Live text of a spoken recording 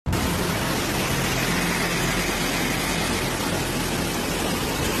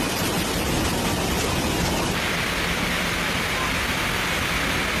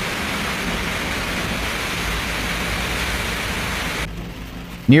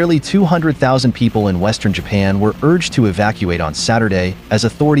Nearly 200,000 people in western Japan were urged to evacuate on Saturday as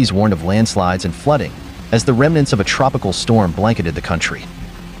authorities warned of landslides and flooding, as the remnants of a tropical storm blanketed the country.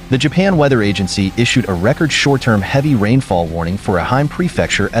 The Japan Weather Agency issued a record short-term heavy rainfall warning for Ehime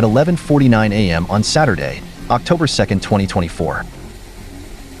Prefecture at 11:49 a.m. on Saturday, October 2, 2024.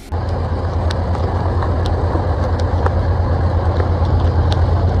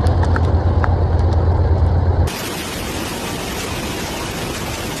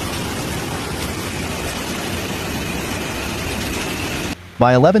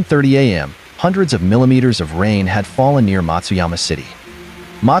 By 11:30 a.m., hundreds of millimeters of rain had fallen near Matsuyama City.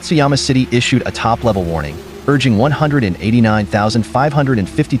 Matsuyama City issued a top-level warning, urging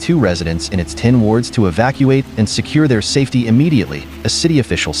 189,552 residents in its 10 wards to evacuate and secure their safety immediately, a city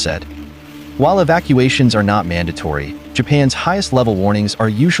official said. While evacuations are not mandatory, Japan's highest-level warnings are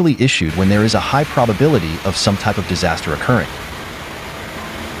usually issued when there is a high probability of some type of disaster occurring.